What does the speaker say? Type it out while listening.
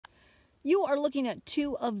You are looking at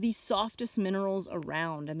two of the softest minerals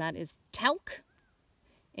around, and that is talc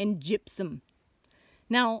and gypsum.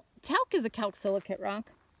 Now, talc is a calc-silicate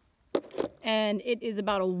rock, and it is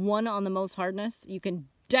about a 1 on the most hardness. You can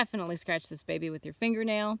definitely scratch this baby with your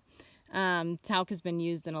fingernail. Talc has been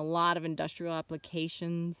used in a lot of industrial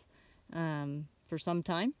applications for some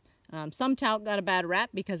time. Some talc got a bad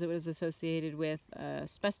rap because it was associated with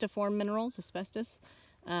asbestiform minerals, asbestos.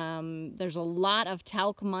 There's a lot of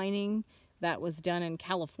talc mining that was done in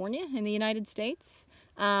California in the United States.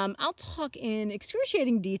 I'll talk in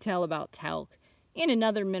excruciating detail about talc in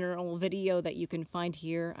another mineral video that you can find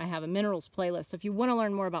here. I have a minerals playlist, so if you want to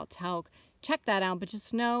learn more about talc, check that out. But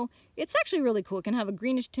just know it's actually really cool. It can have a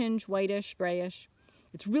greenish tinge, whitish, grayish.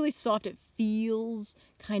 It's really soft. It feels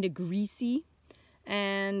kind of greasy.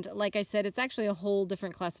 And like I said, it's actually a whole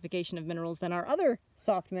different classification of minerals than our other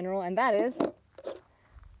soft mineral, and that is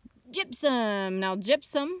gypsum. Now,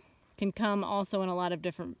 gypsum can come also in a lot of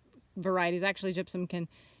different varieties. Actually, gypsum can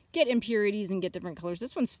get impurities and get different colors.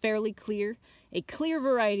 This one's fairly clear. A clear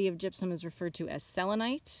variety of gypsum is referred to as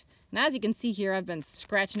selenite. And as you can see here, I've been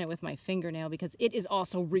scratching it with my fingernail because it is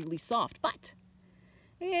also really soft, but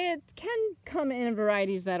it can come in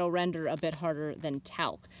varieties that'll render a bit harder than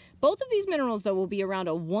talc. Both of these minerals, though, will be around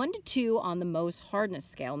a 1 to 2 on the Mohs hardness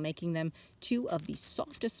scale, making them two of the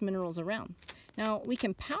softest minerals around. Now, we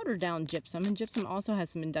can powder down gypsum, and gypsum also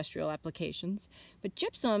has some industrial applications, but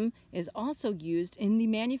gypsum is also used in the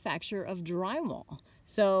manufacture of drywall.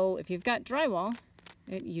 So if you've got drywall,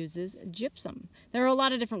 it uses gypsum. There are a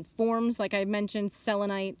lot of different forms, like I mentioned,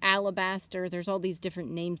 selenite, alabaster. There's all these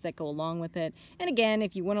different names that go along with it. And again,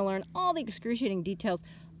 if you want to learn all the excruciating details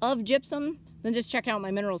of gypsum, then just check out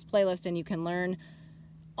my minerals playlist and you can learn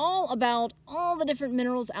all about all the different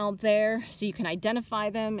minerals out there so you can identify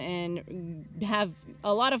them and have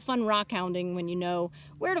a lot of fun rock hounding when you know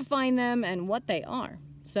where to find them and what they are.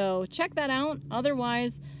 So check that out.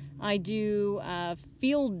 Otherwise, I do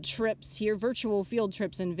field trips here, virtual field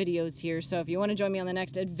trips and videos here. So if you want to join me on the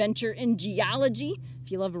next adventure in geology,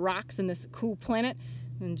 if you love rocks and this cool planet,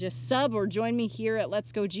 then just sub or join me here at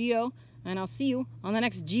Let's Go Geo, and I'll see you on the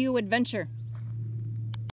next Geo adventure.